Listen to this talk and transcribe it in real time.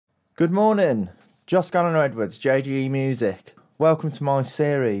Good morning, Joss Gallanagh-Edwards, J.G.E music. Welcome to my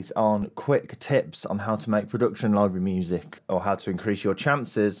series on quick tips on how to make production library music or how to increase your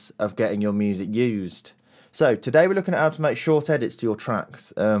chances of getting your music used. So today we're looking at how to make short edits to your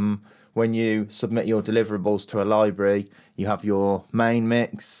tracks. When you submit your deliverables to a library, you have your main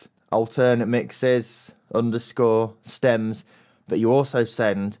mix, alternate mixes, underscore, stems, but you also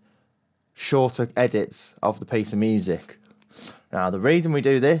send shorter edits of the piece of music. Now, the reason we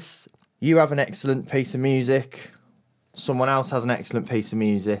do this, you have an excellent piece of music, someone else has an excellent piece of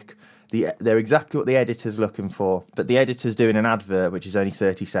music, they're exactly what the editor's looking for, but the editor's doing an advert which is only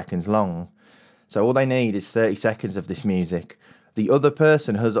 30 seconds long. So all they need is 30 seconds of this music. The other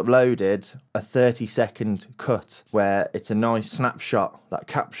person has uploaded a 30-second cut where it's a nice snapshot that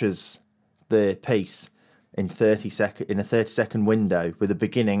captures the piece in a 30-second window with a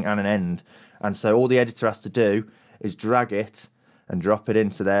beginning and an end. And so all the editor has to do is drag it and drop it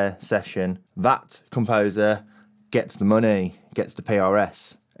into their session. That composer gets the money, gets the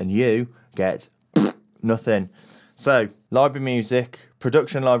PRS, and you get nothing. So, library music,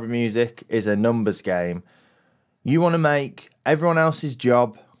 production library music is a numbers game. You want to make everyone else's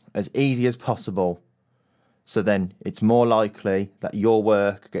job as easy as possible, so then it's more likely that your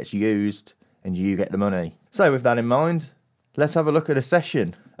work gets used and you get the money. So with that in mind, let's have a look at a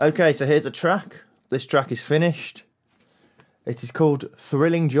session. Okay, so here's a track. This track is finished. It is called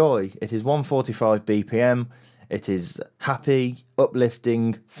Thrilling Joy. It is 145 BPM. It is happy,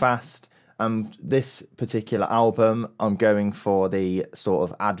 uplifting, fast. And this particular album, I'm going for the sort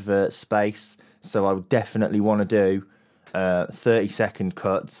of advert space. So I would definitely want to do 30-second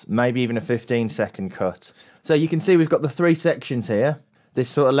cuts, maybe even a 15-second cut. So you can see we've got the three sections here.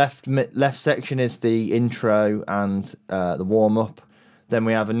 This sort of left section is the intro and the warm-up. Then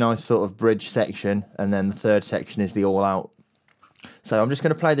we have a nice sort of bridge section, and then the third section is the all-out. So I'm just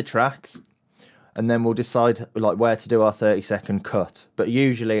going to play the track, and then we'll decide like where to do our 30-second cut. But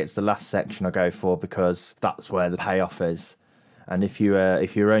usually it's the last section I go for because that's where the payoff is. And if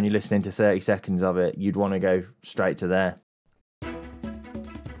you're only listening to 30 seconds of it, you'd want to go straight to there.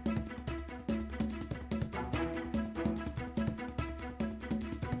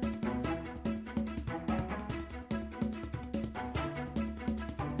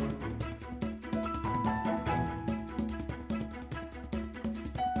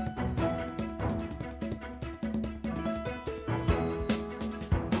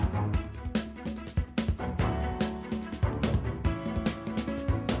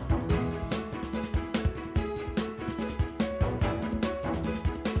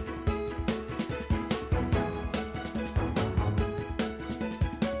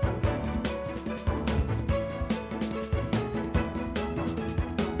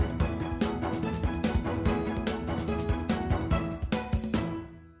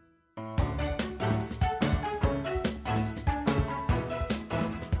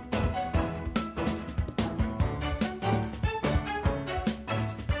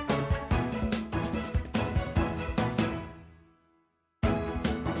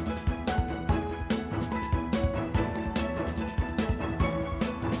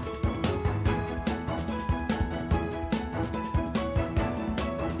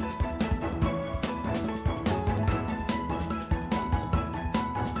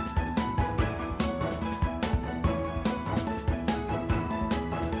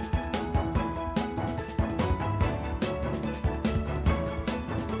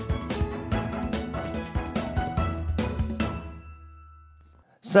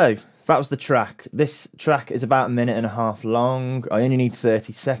 So, that was the track. This track is about 1.5 minutes long. I only need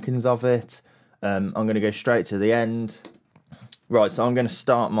 30 seconds of it. I'm going to go straight to the end. Right, so I'm going to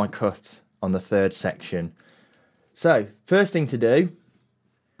start my cut on the third section. So, first thing to do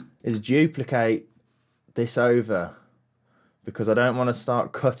is duplicate this over, because I don't want to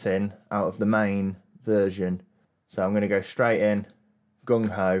start cutting out of the main version. So I'm going to go straight in,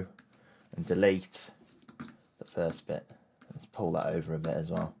 gung-ho, and delete the first bit. Let's pull that over a bit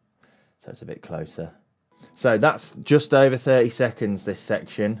as well, so it's a bit closer. So that's just over 30 seconds, this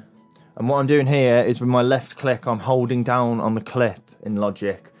section. And what I'm doing here is with my left click, I'm holding down on the clip in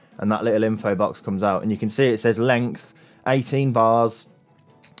Logic, and that little info box comes out. And you can see it says length, 18 bars,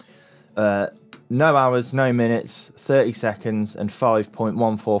 no hours, no minutes, 30 seconds, and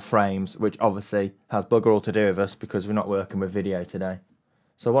 5.14 frames, which obviously has bugger all to do with us because we're not working with video today.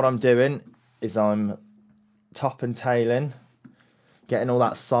 So what I'm doing is I'm top and tailing, getting all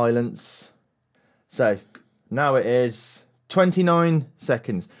that silence. So now it is 29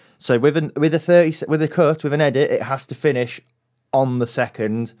 seconds. So with a cut, with an edit, it has to finish on the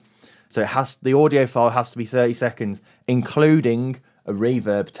second. So the audio file has to be 30 seconds, including a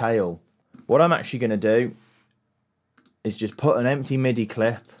reverb tail. What I'm actually going to do is just put an empty MIDI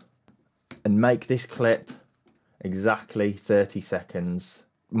clip and make this clip exactly 30 seconds.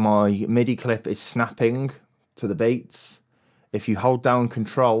 My MIDI clip is snapping to the beats. If you hold down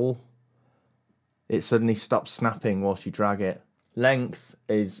control, it suddenly stops snapping whilst you drag it. Length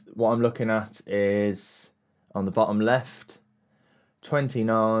is, what I'm looking at is on the bottom left,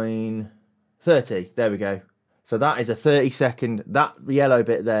 29, 30, there we go. So that is a 30-second, that yellow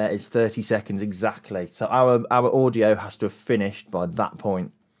bit there is 30 seconds exactly. So our audio has to have finished by that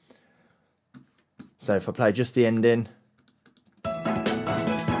point. So if I play just the ending,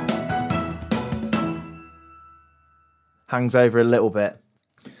 hangs over a little bit.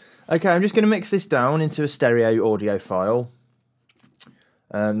 Okay, I'm just going to mix this down into a stereo audio file.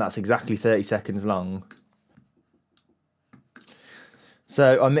 That's exactly 30 seconds long.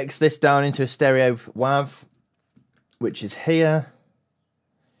 So I mix this down into a stereo WAV, which is here.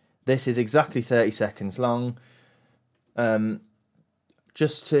 This is exactly 30 seconds long.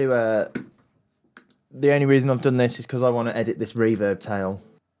 Just to... the only reason I've done this is because I want to edit this reverb tail.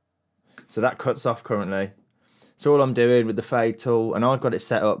 So that cuts off currently. So all I'm doing with the fade tool, and I've got it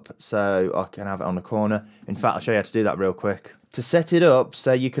set up so I can have it on the corner. In fact, I'll show you how to do that real quick. To set it up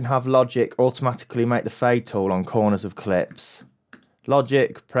so you can have Logic automatically make the fade tool on corners of clips.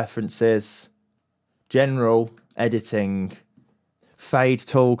 Logic, preferences, general, editing, fade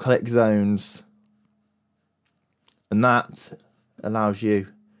tool, click zones. And that allows you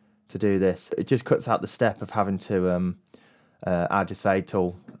to do this. It just cuts out the step of having to add a fade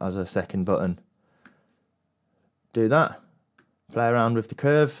tool as a second button. Do that, play around with the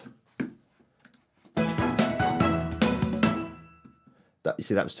curve. That, you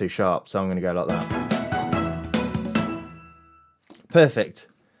see, that was too sharp, so I'm going to go like that. Perfect.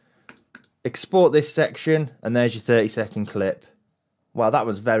 Export this section, and there's your 30-second clip. Wow, that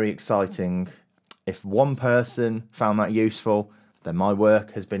was very exciting. If one person found that useful, then my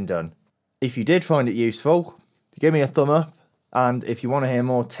work has been done. If you did find it useful, give me a thumb up, and if you want to hear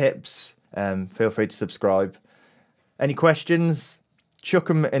more tips, feel free to subscribe. Any questions, chuck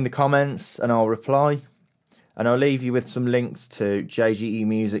them in the comments and I'll reply. And I'll leave you with some links to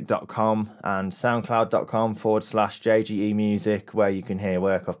jgemusic.com and soundcloud.com/JGE music, where you can hear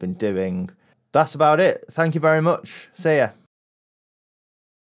work I've been doing. That's about it. Thank you very much. See ya.